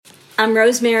I'm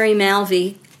Rosemary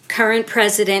Malvey, current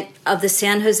president of the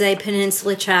San Jose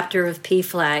Peninsula chapter of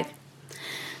PFLAG.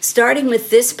 Starting with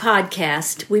this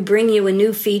podcast, we bring you a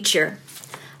new feature,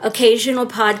 occasional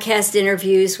podcast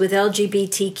interviews with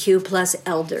LGBTQ plus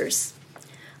elders.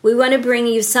 We want to bring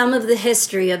you some of the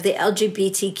history of the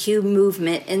LGBTQ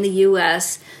movement in the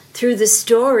U.S. through the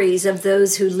stories of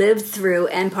those who lived through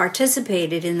and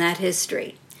participated in that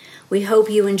history. We hope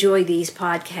you enjoy these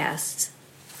podcasts.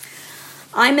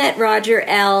 I met Rodger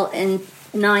L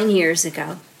 9 years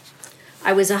ago.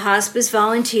 I was a hospice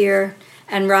volunteer,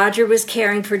 and Rodger was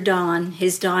caring for Dawn,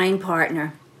 his dying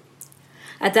partner.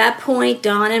 At that point,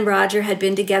 Dawn and Rodger had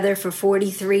been together for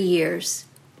 43 years.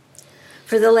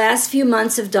 For the last few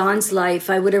months of Dawn's life,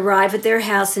 I would arrive at their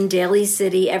house in Daly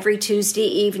City every Tuesday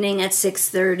evening at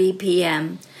 6:30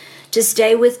 p.m. to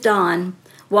stay with Dawn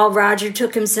while Rodger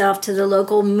took himself to the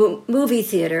local movie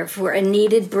theater for a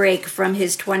needed break from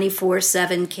his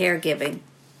 24/7 caregiving.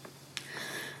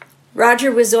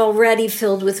 Rodger was already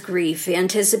filled with grief,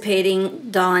 anticipating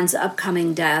Dawn's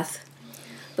upcoming death.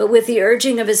 But with the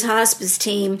urging of his hospice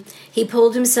team, he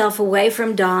pulled himself away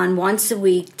from Dawn once a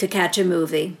week to catch a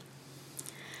movie.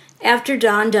 After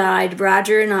Dawn died,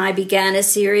 Rodger and I began a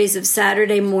series of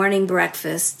Saturday morning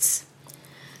breakfasts.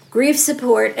 Grief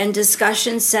support and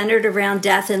discussions centered around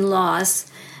death and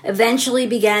loss eventually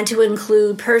began to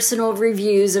include personal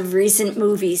reviews of recent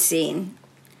movies seen.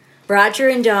 Rodger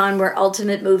and Dawn were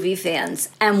ultimate movie fans,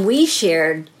 and we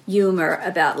shared humor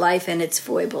about life and its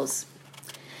foibles.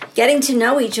 Getting to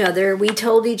know each other, we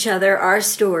told each other our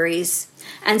stories,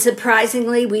 and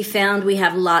surprisingly, we found we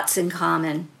have lots in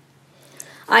common.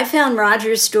 I found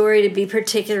Rodger's story to be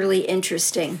particularly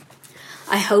interesting.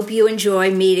 I hope you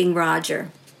enjoy meeting Rodger.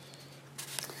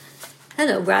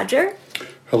 Hello, Rodger.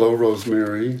 Hello,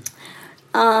 Rosemary.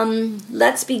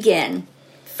 Let's begin.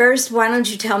 First, why don't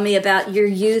you tell me about your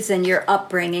youth and your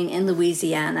upbringing in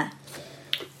Louisiana?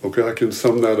 Okay, I can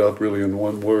sum that up really in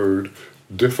one word: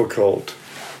 difficult.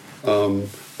 I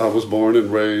was born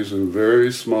and raised in a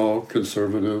very small,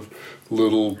 conservative,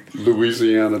 little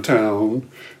Louisiana town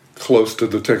close to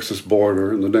the Texas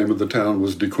border, and the name of the town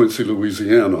was DeQuincy,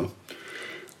 Louisiana.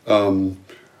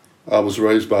 I was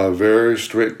raised by a very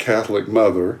strict Catholic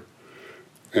mother,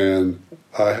 and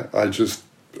I just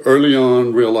early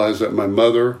on realized that my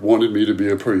mother wanted me to be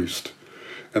a priest,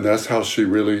 and that's how she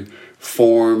really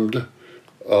formed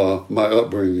my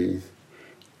upbringing.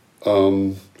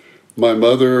 My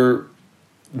mother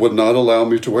would not allow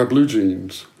me to wear blue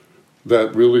jeans.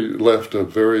 That really left a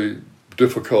very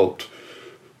difficult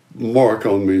mark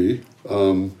on me.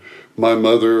 My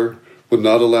mother would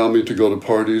not allow me to go to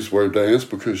parties where dance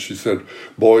because she said,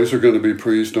 boys are going to be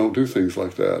priests, don't do things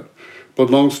like that. But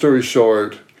long story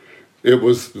short, it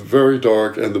was very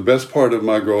dark, and the best part of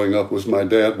my growing up was my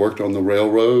dad worked on the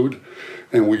railroad,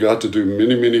 and we got to do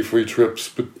many, many free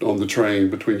trips on the train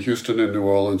between Houston and New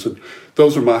Orleans, and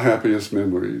those are my happiest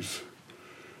memories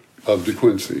of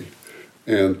DeQuincy.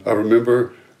 And I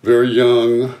remember very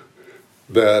young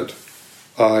that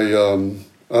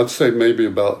I'd say maybe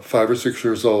about 5 or 6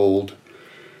 years old.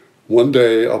 One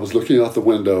day I was looking out the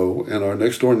window, and our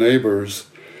next door neighbors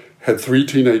had 3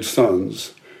 teenage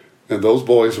sons, and those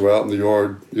boys were out in the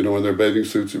yard, in their bathing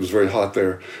suits. It was very hot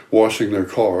there, washing their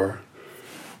car.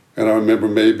 And I remember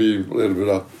maybe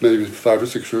 5 or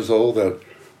 6 years old that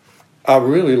I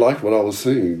really liked what I was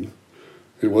seeing.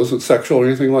 It wasn't sexual or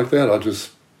anything like that. I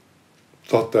just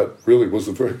thought that really was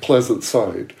a very pleasant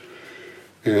sight.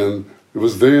 And it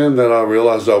was then that I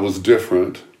realized I was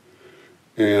different.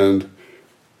 And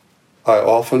I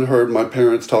often heard my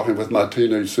parents talking with my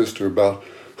teenage sister about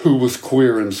who was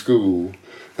queer in school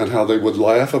and how they would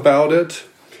laugh about it.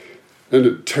 And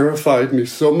it terrified me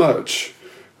so much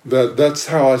that that's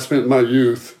how I spent my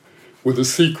youth, with a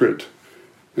secret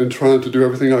and trying to do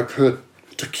everything I could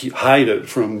to hide it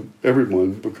from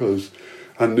everyone, because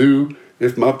I knew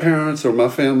if my parents or my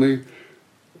family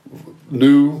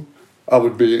knew, I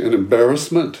would be an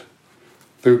embarrassment.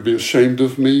 They would be ashamed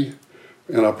of me,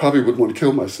 and I probably would want to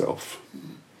kill myself.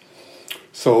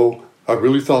 So I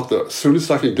really thought that as soon as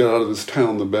I could get out of this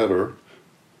town, the better.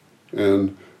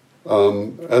 And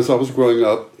as I was growing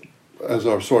up, as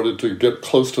I started to get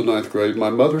close to 9th grade, my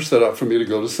mother set out for me to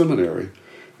go to seminary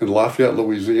in Lafayette,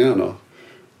 Louisiana,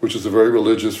 which is a very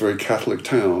religious, very Catholic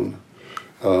town.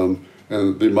 And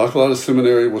the Immaculata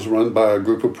Seminary was run by a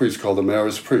group of priests called the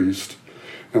Marist Priests.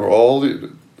 And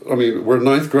we're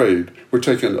 9th grade. We're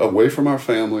taken away from our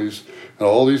families, and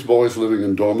all these boys living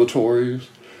in dormitories.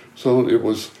 So it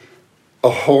was a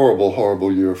horrible,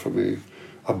 horrible year for me.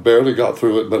 I barely got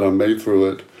through it, but I made through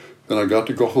it. Then I got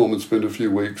to go home and spend a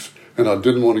few weeks, and I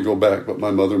didn't want to go back, but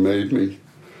my mother made me.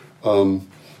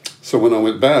 So when I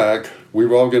went back, we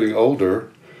were all getting older,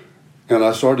 and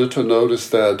I started to notice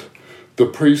that the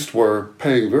priests were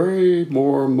paying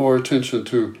more attention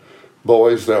to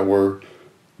boys that were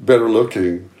better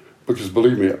looking, because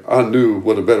believe me, I knew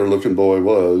what a better looking boy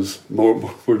was, more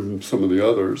than some of the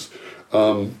others.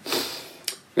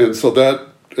 And so that,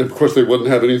 of course, they wouldn't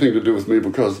have anything to do with me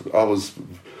because I was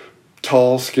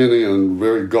tall, skinny, and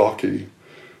very gawky. In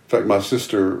fact,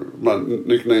 my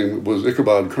nickname was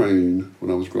Ichabod Crane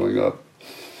when I was growing up.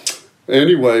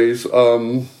 Anyways,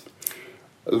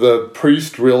 the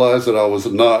priest realized that I was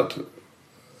not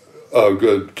a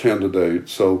good candidate,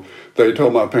 so they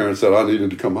told my parents that I needed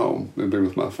to come home and be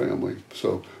with my family.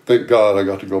 So thank God I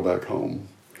got to go back home.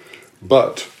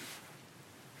 But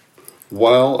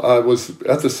while I was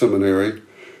at the seminary,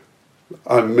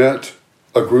 I met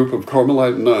a group of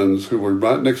Carmelite nuns who were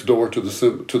right next door to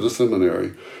the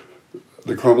seminary,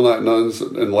 the Carmelite nuns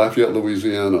in Lafayette,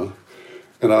 Louisiana.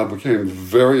 And I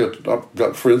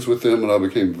got friends with them, and I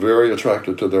became very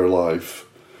attracted to their life.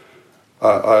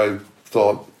 I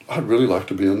thought, I'd really like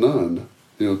to be a nun,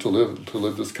 to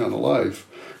live this kind of life,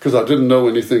 because I didn't know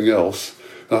anything else,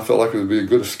 and I felt like it would be a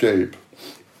good escape.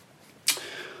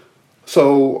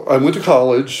 So I went to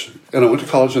college, and I went to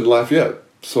college in Lafayette,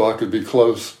 so I could be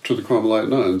close to the Carmelite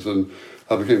nuns, and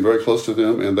I became very close to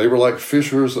them, and they were like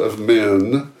fishers of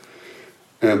men,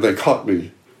 and they caught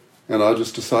me, and I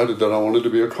just decided that I wanted to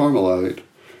be a Carmelite,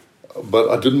 but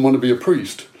I didn't want to be a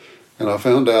priest. And I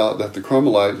found out that the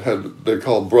Carmelite they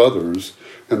called brothers,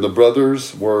 and the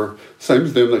brothers were, same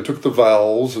as them, they took the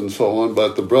vows and so on,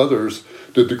 but the brothers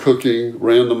did the cooking,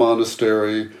 ran the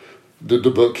monastery, did the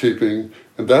bookkeeping,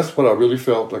 and that's what I really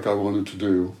felt like I wanted to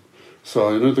do. So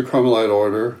I entered the Carmelite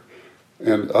order,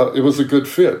 and it was a good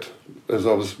fit, as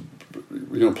I was,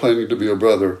 planning to be a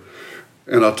brother.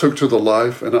 And I took to the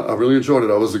life, and I really enjoyed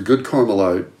it. I was a good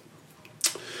Carmelite.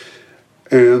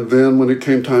 And then when it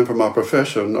came time for my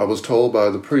profession, I was told by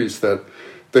the priest that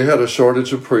they had a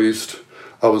shortage of priests.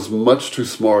 I was much too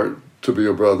smart to be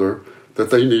a brother, that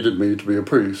they needed me to be a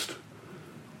priest.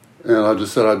 And I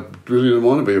just said I really didn't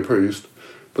want to be a priest.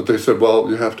 But they said, well,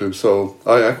 you have to. So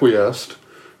I acquiesced,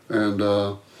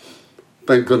 and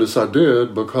thank goodness I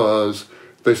did, because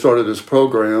they started this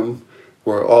program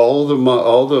where all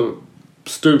the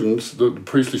students, the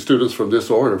priestly students from this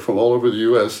order, from all over the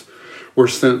U.S., were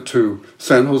sent to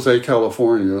San Jose,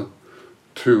 California,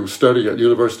 to study at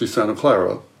University of Santa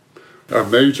Clara. Our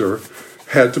major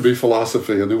had to be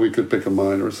philosophy, and then we could pick a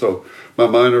minor. So my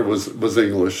minor was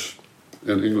English,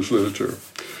 and English literature.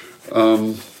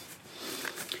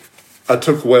 I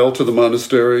took well to the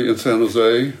monastery in San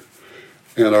Jose,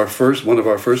 and one of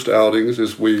our first outings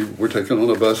is we were taken on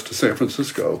a bus to San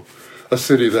Francisco, a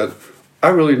city that I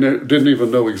really didn't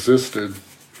even know existed.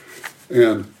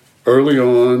 And early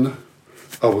on,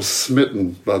 I was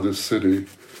smitten by this city.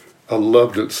 I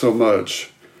loved it so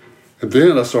much. And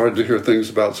then I started to hear things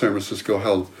about San Francisco,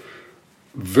 how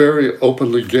very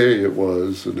openly gay it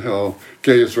was, and how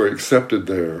gay is very accepted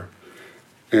there.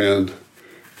 And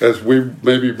as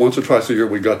maybe once or twice a year,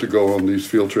 we got to go on these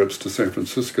field trips to San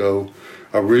Francisco,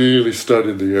 I really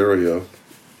studied the area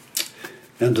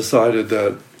and decided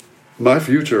that my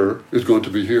future is going to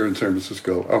be here in San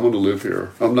Francisco. I want to live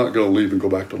here. I'm not going to leave and go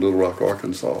back to Little Rock,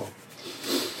 Arkansas.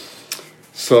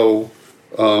 So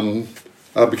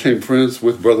I became friends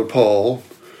with Brother Paul,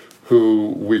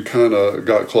 who we kind of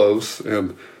got close,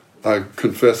 and I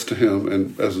confessed to him,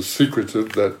 and as a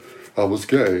secretive, that I was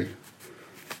gay.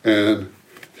 And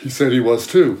he said he was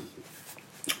too.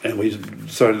 And we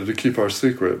decided to keep our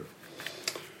secret.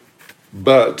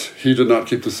 But he did not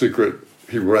keep the secret.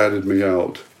 He ratted me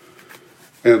out.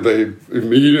 And they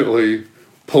immediately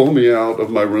pulled me out of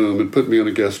my room and put me in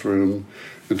a guest room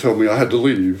and told me I had to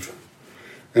leave.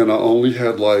 And I only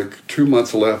had like 2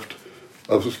 months left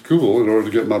of school in order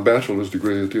to get my bachelor's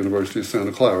degree at the University of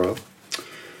Santa Clara.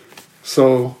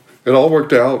 So it all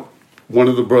worked out. One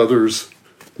of the brothers'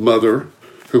 mother,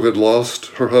 who had lost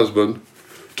her husband,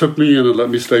 took me in and let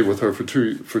me stay with her for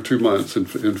two months and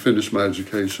finish my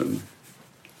education.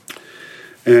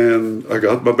 And I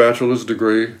got my bachelor's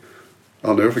degree.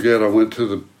 I'll never forget, I went to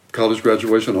the college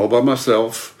graduation all by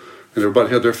myself, and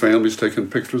everybody had their families taking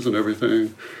pictures and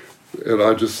everything. And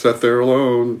I just sat there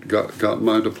alone, got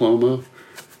my diploma,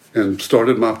 and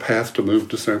started my path to move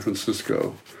to San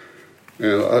Francisco.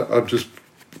 And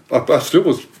I still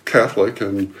was Catholic,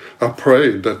 and I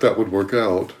prayed that would work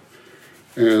out.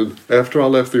 And after I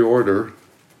left the order,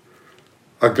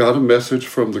 I got a message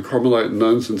from the Carmelite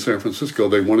nuns in San Francisco.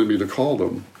 They wanted me to call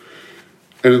them.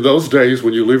 And in those days,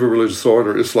 when you leave a religious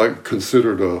order, it's like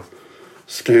considered a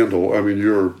scandal. I mean,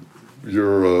 you're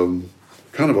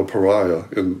kind of a pariah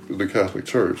in the Catholic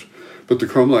Church. But the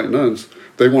Carmelite nuns,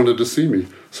 they wanted to see me.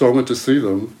 So I went to see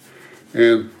them,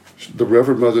 and the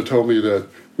Reverend Mother told me that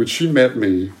when she met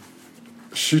me,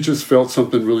 she just felt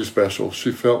something really special.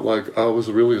 She felt like I was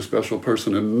really a special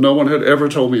person, and no one had ever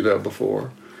told me that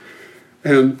before.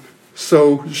 And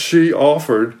so she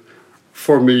offered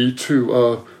for me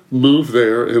to move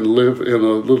there and live in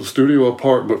a little studio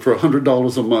apartment for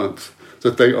 $100 a month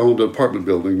that they owned an apartment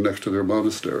building next to their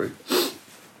monastery.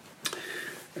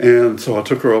 And so I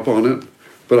took her up on it,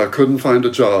 but I couldn't find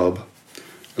a job.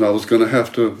 And I was going to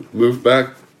have to move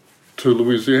back to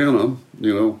Louisiana,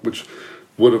 which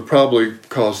would have probably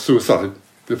caused suicide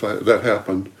if that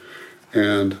happened.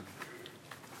 And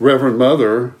Reverend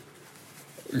Mother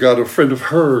got a friend of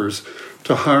hers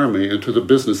to hire me into the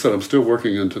business that I'm still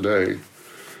working in today.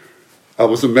 I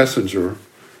was a messenger,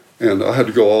 and I had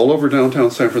to go all over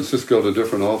downtown San Francisco to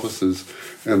different offices,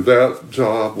 and that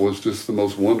job was just the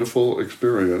most wonderful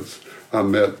experience. I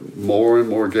met more and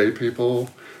more gay people,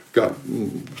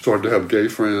 started to have gay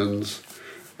friends,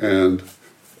 and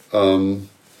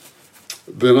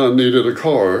then I needed a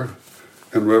car,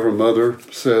 and Reverend Mother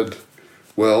said,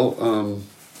 well,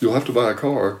 you'll have to buy a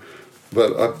car,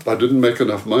 but I didn't make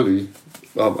enough money.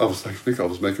 I think I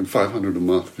was making $500 a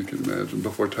month, if you can imagine,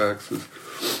 before taxes.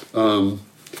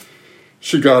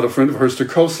 She got a friend of hers to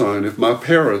co-sign if my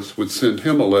parents would send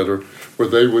him a letter where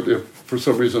they would, if for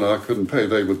some reason I couldn't pay,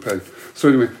 they would pay. So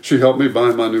anyway, she helped me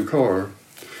buy my new car.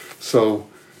 So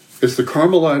it's the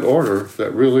Carmelite order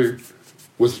that really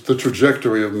was the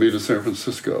trajectory of me to San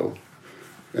Francisco.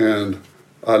 And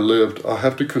I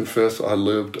have to confess, I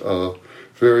lived a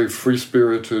very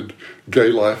free-spirited gay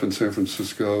life in San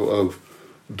Francisco of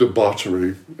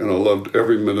debauchery, and I loved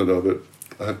every minute of it.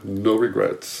 I had no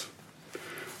regrets.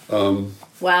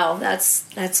 Wow, that's.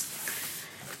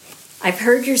 I've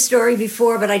heard your story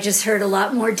before, but I just heard a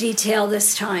lot more detail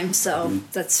this time, so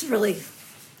that's really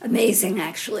amazing,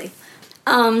 actually.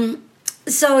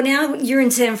 So now you're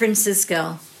in San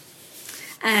Francisco,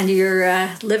 and you're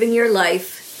living your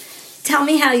life. Tell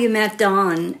me how you met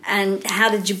Don, and how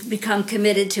did you become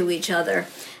committed to each other?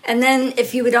 And then,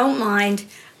 if you don't mind,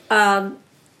 tell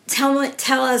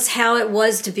us how it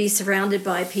was to be surrounded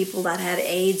by people that had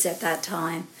AIDS at that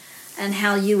time, and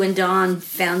how you and Don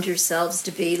found yourselves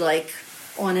to be like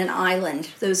on an island.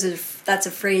 That's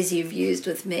a phrase you've used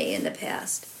with me in the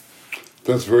past.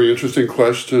 That's a very interesting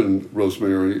question,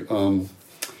 Rosemary.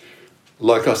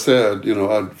 Like I said,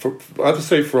 I have to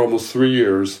say for almost 3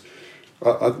 years,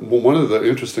 one of the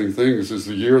interesting things is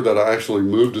the year that I actually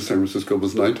moved to San Francisco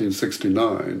was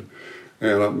 1969.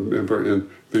 And I remember in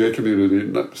the gay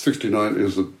community, 69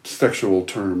 is a sexual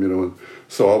term, and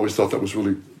so I always thought that was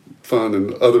really fun.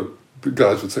 And other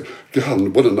guys would say,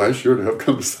 God, what a nice year to have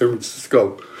come to San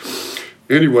Francisco.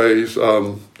 Anyways,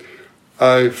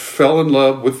 I fell in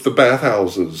love with the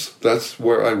bathhouses. That's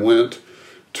where I went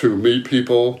to meet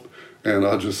people, and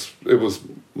it was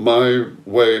my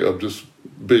way of just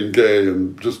being gay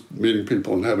and just meeting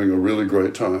people and having a really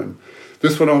great time.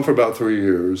 This went on for about 3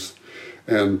 years.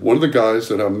 And one of the guys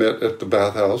that I met at the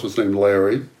bathhouse was named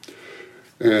Larry,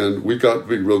 and we got to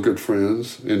be real good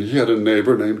friends. And he had a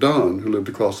neighbor named Don who lived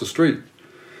across the street.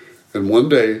 And one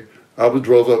day, I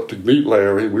drove up to meet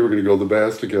Larry. We were going to go to the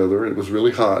bath together. It was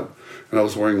really hot, and I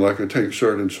was wearing like a tank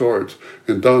shirt and shorts.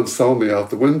 And Don saw me out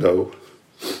the window.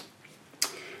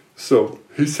 So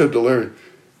he said to Larry,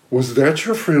 "Was that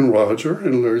your friend Rodger?"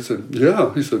 And Larry said,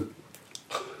 "Yeah." He said,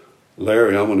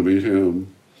 "Larry, I want to meet him."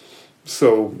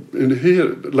 So,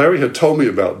 and Larry had told me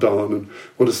about Don and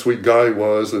what a sweet guy he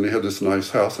was, and he had this nice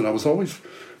house, and I was always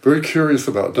very curious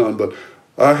about Don, but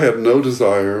I had no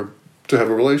desire to have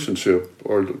a relationship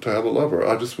or to have a lover.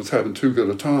 I just was having too good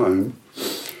a time.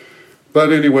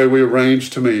 But anyway, we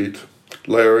arranged to meet,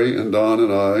 Larry and Don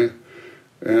and I,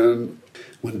 and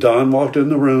when Don walked in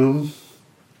the room,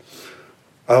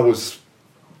 I was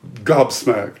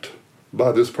gobsmacked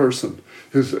by this person.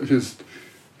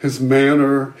 His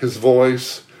manner, his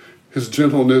voice, his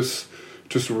gentleness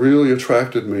just really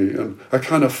attracted me, and I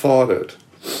kind of fought it.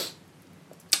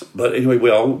 But anyway,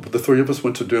 the three of us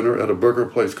went to dinner at a burger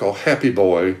place called Happy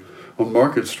Boy on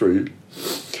Market Street,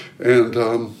 and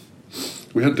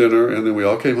we had dinner, and then we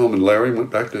all came home, and Larry went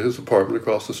back to his apartment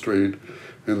across the street,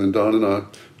 and then Don and I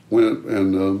went,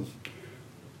 and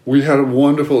we had a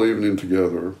wonderful evening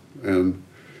together. And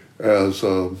as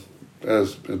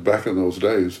back in those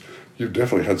days, you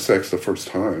definitely had sex the first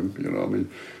time, I mean,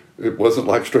 it wasn't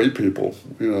like straight people,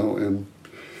 and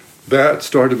that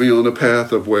started me on a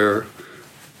path of where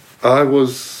I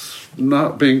was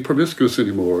not being promiscuous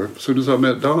anymore. As soon as I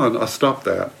met Don, I stopped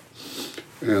that.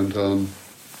 And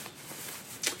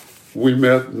We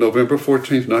met November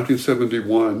 14th,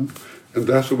 1971, and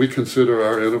that's what we consider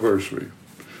our anniversary.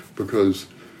 Because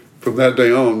from that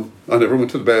day on, I never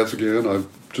went to the baths again. I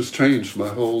just changed my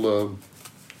whole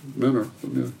manner.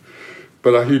 Yeah.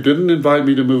 But he didn't invite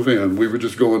me to move in. We were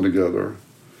just going together.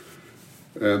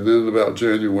 And then about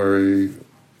January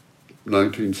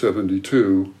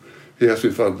 1972, he asked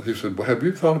me he said, well, have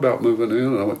you thought about moving in?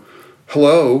 And I went,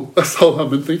 hello, that's all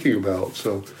I've been thinking about.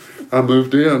 So I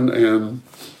moved in, and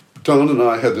Don and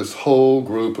I had this whole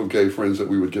group of gay friends that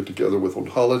we would get together with on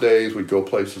holidays. We'd go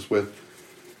places with.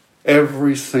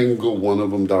 Every single one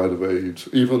of them died of AIDS,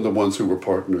 even the ones who were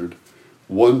partnered,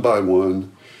 one by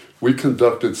one. We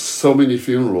conducted so many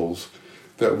funerals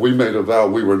that we made a vow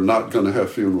we were not going to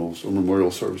have funerals or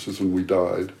memorial services when we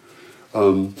died.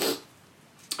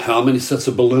 How many sets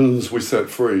of balloons we set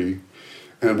free.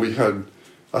 And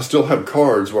I still have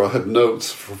cards where I had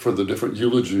notes for the different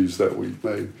eulogies that we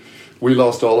made. We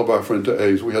lost all of our friends to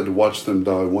AIDS. We had to watch them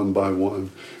die one by one.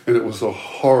 And it was a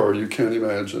horror you can't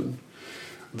imagine.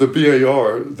 The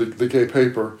BAR, the gay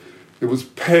paper, it was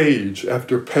page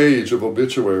after page of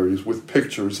obituaries with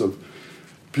pictures of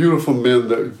beautiful men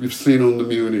that you've seen on the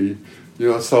Muni,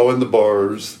 I saw in the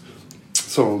bars,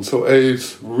 so on. So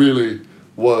AIDS really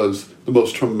was the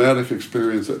most traumatic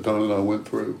experience that Don and I went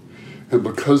through. And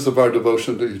because of our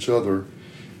devotion to each other,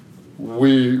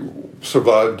 we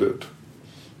survived it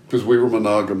because we were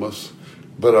monogamous.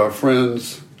 But our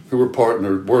friends who were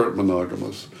partnered weren't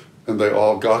monogamous. And they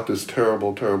all got this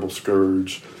terrible, terrible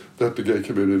scourge that the gay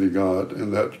community got,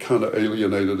 and that kind of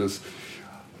alienated us.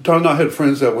 Don and I had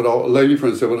lady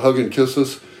friends that would hug and kiss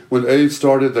us. When AIDS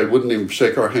started, they wouldn't even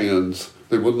shake our hands.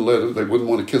 They wouldn't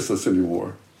want to kiss us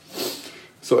anymore.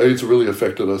 So AIDS really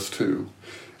affected us too.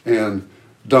 And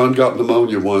Don got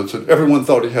pneumonia once, and everyone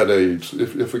thought he had AIDS.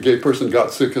 If a gay person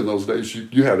got sick in those days,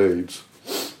 you had AIDS.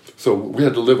 So we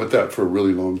had to live with that for a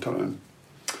really long time.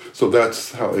 So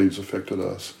that's how AIDS affected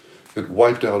us. It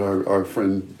wiped out our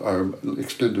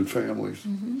extended families,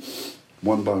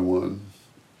 one by one.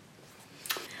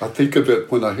 I think of it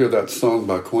when I hear that song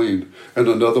by Queen, and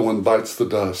another one bites the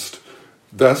dust.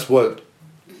 That's what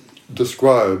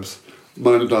describes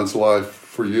mine and Don's life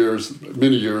for years,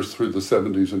 many years through the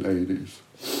 70s and 80s.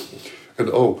 And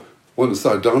one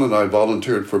aside, Don and I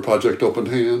volunteered for Project Open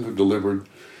Hand, who delivered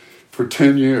for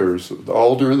 10 years,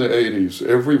 all during the 80s.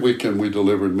 Every weekend we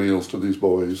delivered meals to these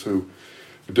boys who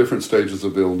different stages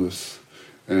of illness.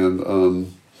 And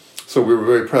so we were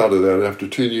very proud of that. After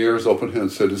 10 years, Open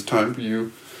Hand said, it's time for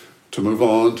you to move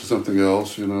on to something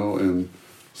else, and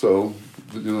so,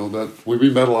 that we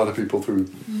met a lot of people through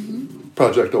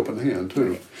Project Open Hand,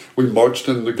 too. We marched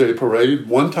in the gay parade.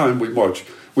 One time we marched.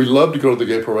 We loved to go to the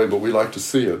gay parade, but we liked to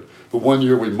see it. But one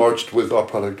year we marched with our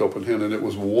Project Open Hand, and it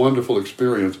was a wonderful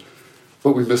experience,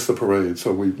 but we missed the parade,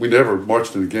 so we never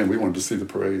marched it again. We wanted to see the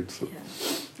parade. So.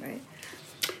 Yeah. Right.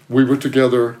 We were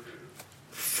together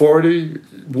 40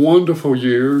 wonderful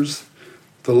years.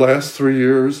 The last 3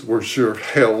 years were sure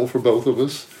hell for both of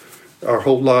us. Our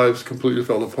whole lives completely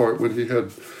fell apart when he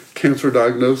had cancer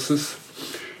diagnosis.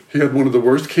 He had one of the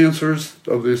worst cancers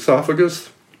of the esophagus.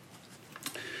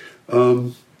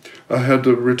 I had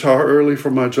to retire early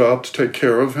from my job to take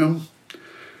care of him.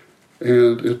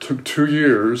 And it took 2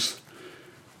 years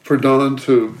for Don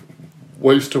to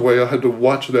waste away. I had to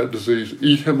watch that disease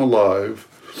eat him alive.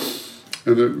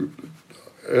 And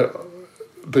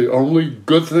the only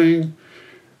good thing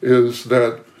is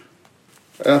that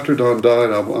after Don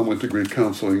died, I went to grief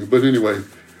counseling. But anyway,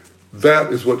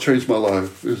 that is what changed my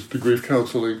life, is the grief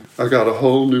counseling. I got a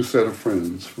whole new set of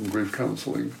friends from grief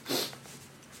counseling.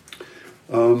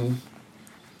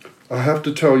 I have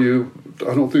to tell you,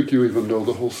 I don't think you even know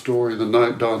the whole story. The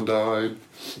night Don died,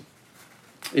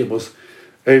 it was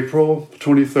April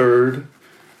 23rd,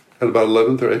 at about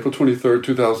 11:30, April 23rd,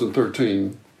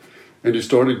 2013. And he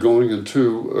started going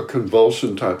into a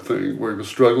convulsion type thing where he was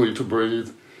struggling to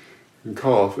breathe and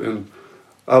cough. And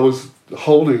I was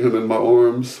holding him in my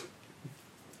arms,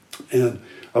 and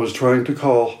I was trying to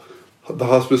call the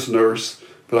hospice nurse,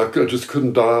 but I just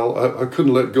couldn't dial. I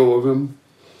couldn't let go of him.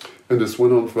 And this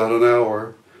went on for about an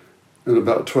hour. And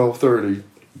about 12:30,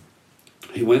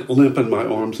 he went limp in my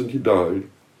arms and he died.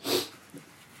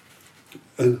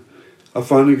 And I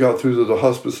finally got through to the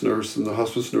hospice nurse, and the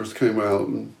hospice nurse came out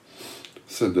and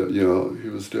said that, he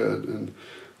was dead. And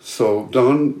so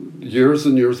Don, years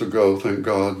and years ago, thank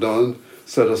God, Don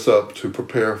set us up to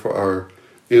prepare for our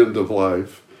end of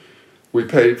life. We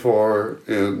paid for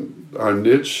our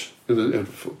niche in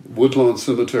Woodlawn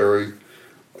Cemetery.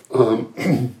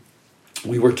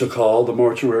 We were to call the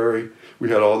mortuary. We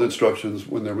had all the instructions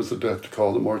when there was a death to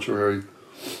call the mortuary.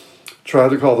 tried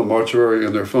to call the mortuary,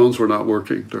 and their phones were not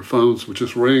working. Their phones would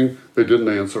just ring. They didn't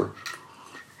answer.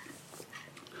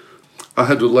 I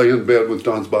had to lay in bed with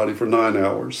Don's body for 9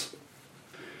 hours.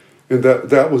 And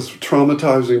that was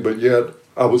traumatizing, but yet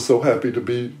I was so happy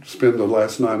to spend the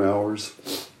last 9 hours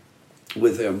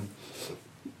with him.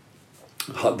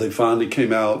 They finally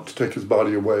came out to take his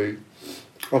body away.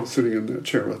 I was sitting in that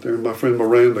chair right there, and my friend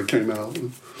Miranda came out.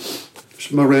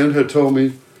 Miranda had told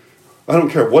me, I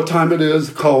don't care what time it is,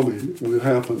 call me when it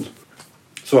happened.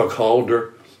 So I called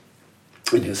her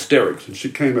in hysterics, and she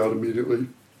came out immediately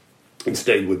and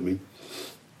stayed with me.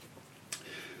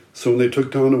 So when they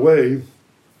took Don away,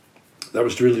 that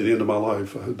was really the end of my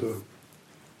life. I had to,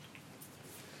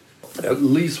 at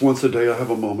least once a day, I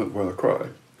have a moment where I cry.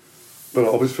 But I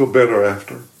always feel better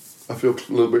after. I feel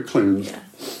a little bit cleansed. Yeah.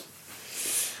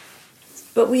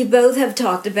 But we both have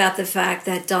talked about the fact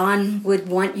that Don would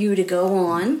want you to go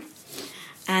on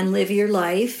and live your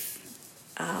life.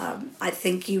 I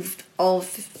think you've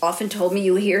often told me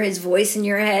you hear his voice in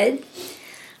your head.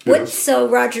 Yes. So,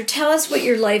 Rodger, tell us what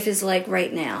your life is like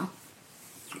right now.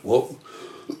 Well,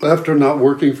 after not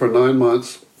working for 9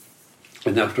 months,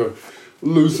 and after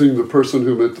losing the person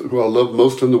who I love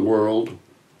most in the world,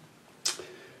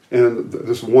 and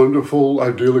this wonderful,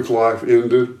 idyllic life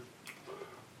ended,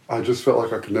 I just felt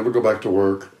like I could never go back to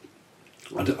work.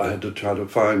 I had to try to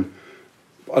find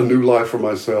a new life for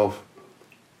myself.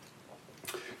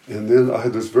 And then I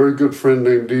had this very good friend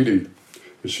named Daly.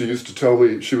 And she used to tell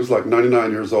me, she was like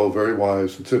 99 years old, very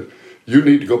wise, and said, you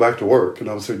need to go back to work. And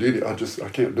I would say, Daly, I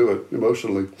can't do it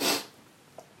emotionally.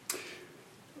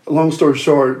 Long story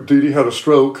short, Daly had a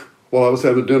stroke while I was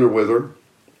having dinner with her,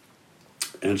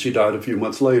 and she died a few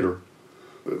months later.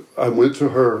 I went to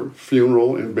her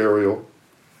funeral and burial.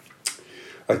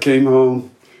 I came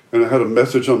home, and I had a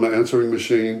message on my answering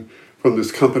machine from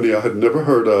this company I had never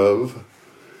heard of.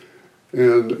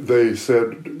 And they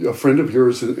said, a friend of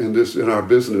yours in our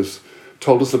business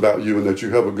told us about you and that you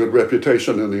have a good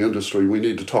reputation in the industry. We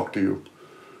need to talk to you.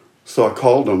 So I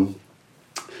called them.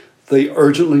 They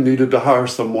urgently needed to hire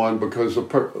someone because a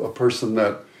person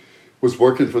that was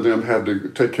working for them had to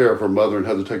take care of her mother and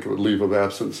had to take a leave of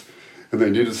absence. And they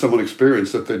needed someone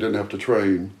experienced that they didn't have to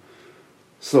train.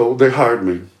 So they hired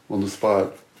me on the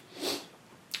spot.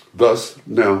 Thus,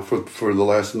 now, for the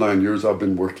last 9 years, I've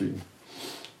been working.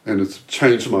 And it's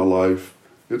changed my life.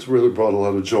 It's really brought a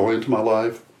lot of joy into my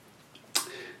life.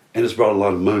 And it's brought a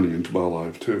lot of money into my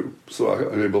life, too. So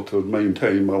I'm able to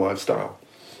maintain my lifestyle.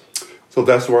 So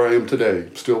that's where I am today,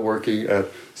 still working at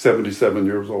 77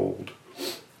 years old.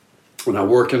 And I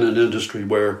work in an industry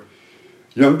where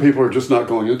young people are just not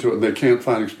going into it, and they can't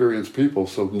find experienced people.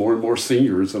 So more and more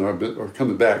seniors are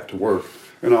coming back to work,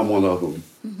 and I'm one of them.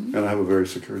 Mm-hmm. And I have a very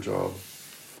secure job.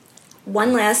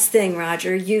 One last thing,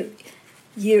 Rodger.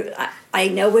 I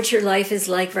know what your life is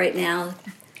like right now.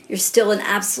 You're still an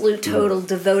absolute, total,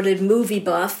 devoted movie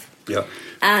buff. Yeah.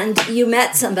 And you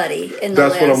met somebody in the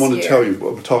last year. That's what I want to tell you.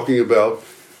 I'm talking about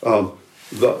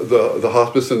the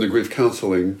hospice and the grief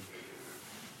counseling.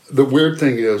 The weird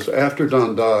thing is, after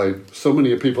Don died, so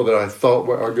many people that I thought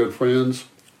were our good friends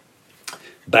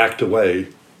backed away.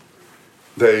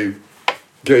 They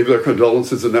gave their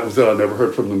condolences, and that was it. I never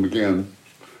heard from them again.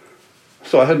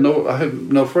 So I had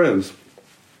no friends.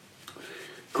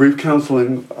 Grief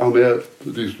counseling, I met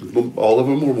all of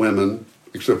them were women,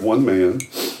 except one man,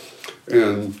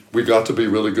 and we got to be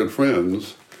really good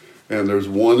friends. And there's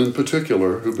one in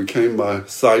particular who became my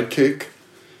sidekick.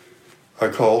 I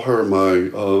call her my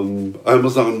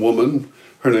Amazon woman.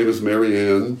 Her name is Mary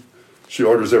Ann. She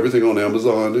orders everything on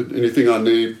Amazon. Anything I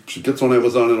need, she gets on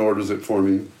Amazon and orders it for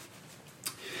me.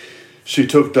 She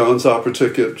took Don's opera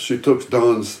ticket. She took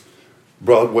Don's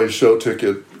Broadway show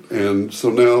ticket. And so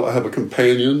now I have a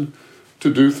companion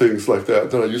to do things like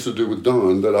that I used to do with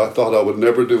Don that I thought I would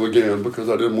never do again because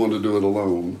I didn't want to do it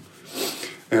alone.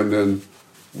 And then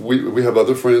we have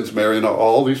other friends, Mary and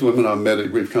all these women I met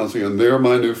at grief counseling, and they're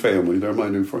my new family. They're my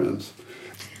new friends.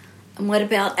 And what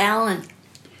about Alan?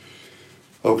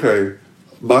 Okay.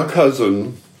 My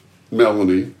cousin,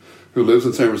 Melanie, who lives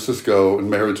in San Francisco and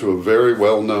married to a very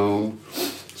well-known,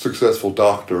 successful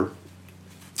doctor,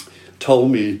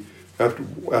 told me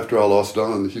after I lost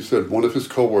Don, he said one of his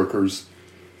coworkers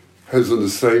was in the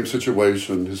same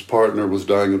situation. His partner was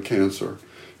dying of cancer,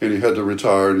 and he had to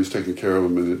retire, and he's taking care of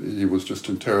him, and he was just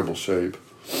in terrible shape.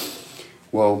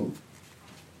 Well,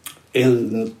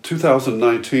 in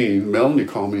 2019, Melanie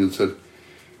called me and said,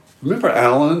 remember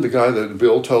Alan, the guy that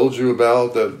Bill told you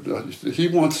about, that he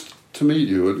wants to meet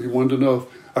you, and he wanted to know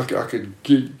if I could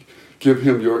give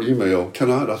him your email.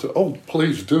 Can I? I said, oh,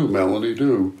 please do, Melanie,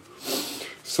 do.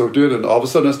 So did, and all of a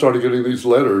sudden I started getting these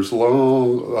letters,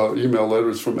 long email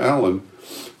letters from Alan,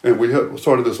 and we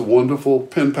started this wonderful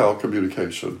pen pal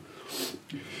communication.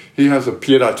 He has a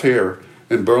pied-à-terre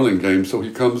in Burlingame, so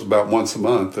he comes about once a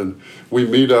month, and we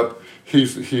meet up.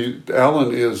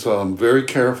 Alan is very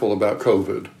careful about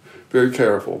COVID, very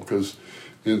careful,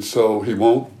 and so he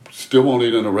still won't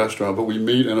eat in a restaurant, but we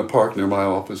meet in a park near my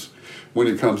office when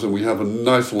he comes, and we have a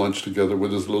nice lunch together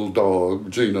with his little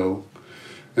dog, Gino.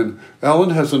 And Alan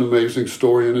has an amazing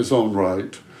story in his own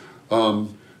right.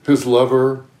 His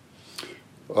lover,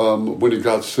 when he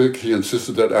got sick, he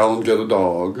insisted that Alan get a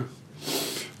dog,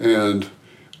 and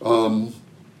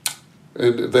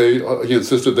he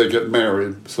insisted they get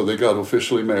married, so they got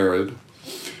officially married.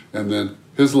 And then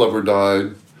his lover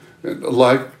died. And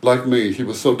like me, he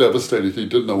was so devastated he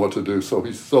didn't know what to do, so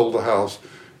he sold the house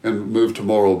and moved to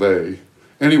Morro Bay.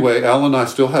 Anyway, Alan and I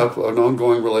still have an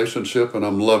ongoing relationship, and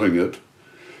I'm loving it.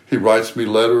 He writes me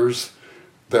letters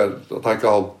that, like,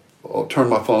 I'll turn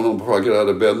my phone on before I get out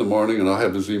of bed in the morning, and I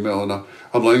have his email, and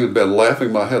I'm laying in bed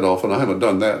laughing my head off, and I haven't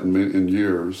done that in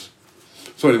years.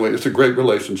 So anyway, it's a great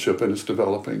relationship, and it's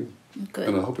developing. Good.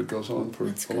 And I hope it goes on for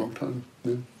a long time.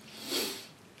 Yeah.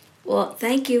 Well,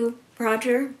 thank you,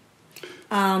 Rodger.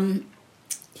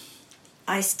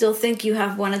 I still think you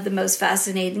have one of the most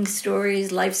fascinating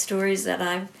life stories that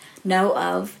I know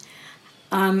of.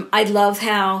 I love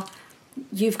how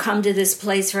you've come to this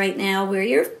place right now where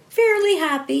you're fairly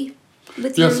happy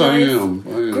with your life. Yes, I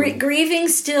am. Grieving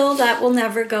still, that will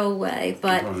never go away.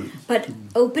 But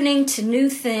opening to new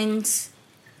things,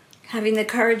 having the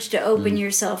courage to open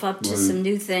yourself up to some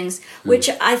new things, which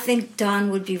I think Don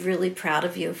would be really proud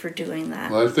of you for doing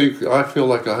that. I feel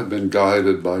like I have been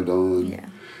guided by Don. Yeah.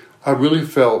 I really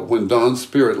felt when Don's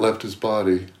spirit left his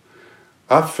body,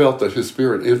 I felt that his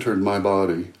spirit entered my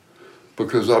body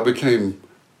because I became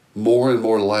more and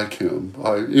more like him.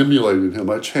 I emulated him.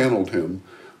 I channeled him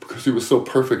because he was so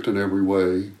perfect in every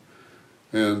way.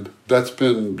 And that's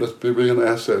been really an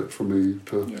asset for me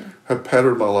to have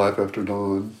patterned my life after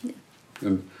Don. Yeah.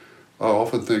 And I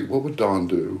often think, what would Don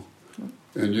do?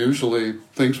 And usually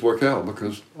things work out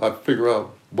because I figure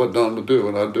out what Don would do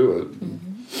and I do it. Mm-hmm.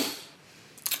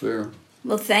 There.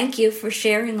 Well, thank you for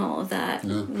sharing all of that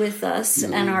with us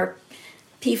and our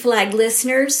PFLAG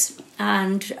listeners.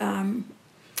 And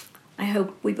I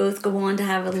hope we both go on to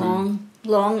have a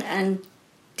long and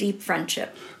deep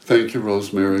friendship. Thank you,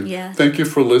 Rosemary. Yeah. Thank you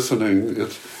for listening.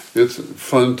 It's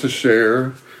fun to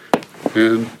share,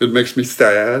 and it makes me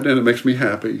sad and it makes me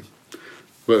happy.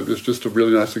 But it's just a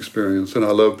really nice experience, and I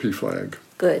love PFLAG.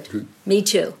 Good. Me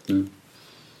too. Yeah.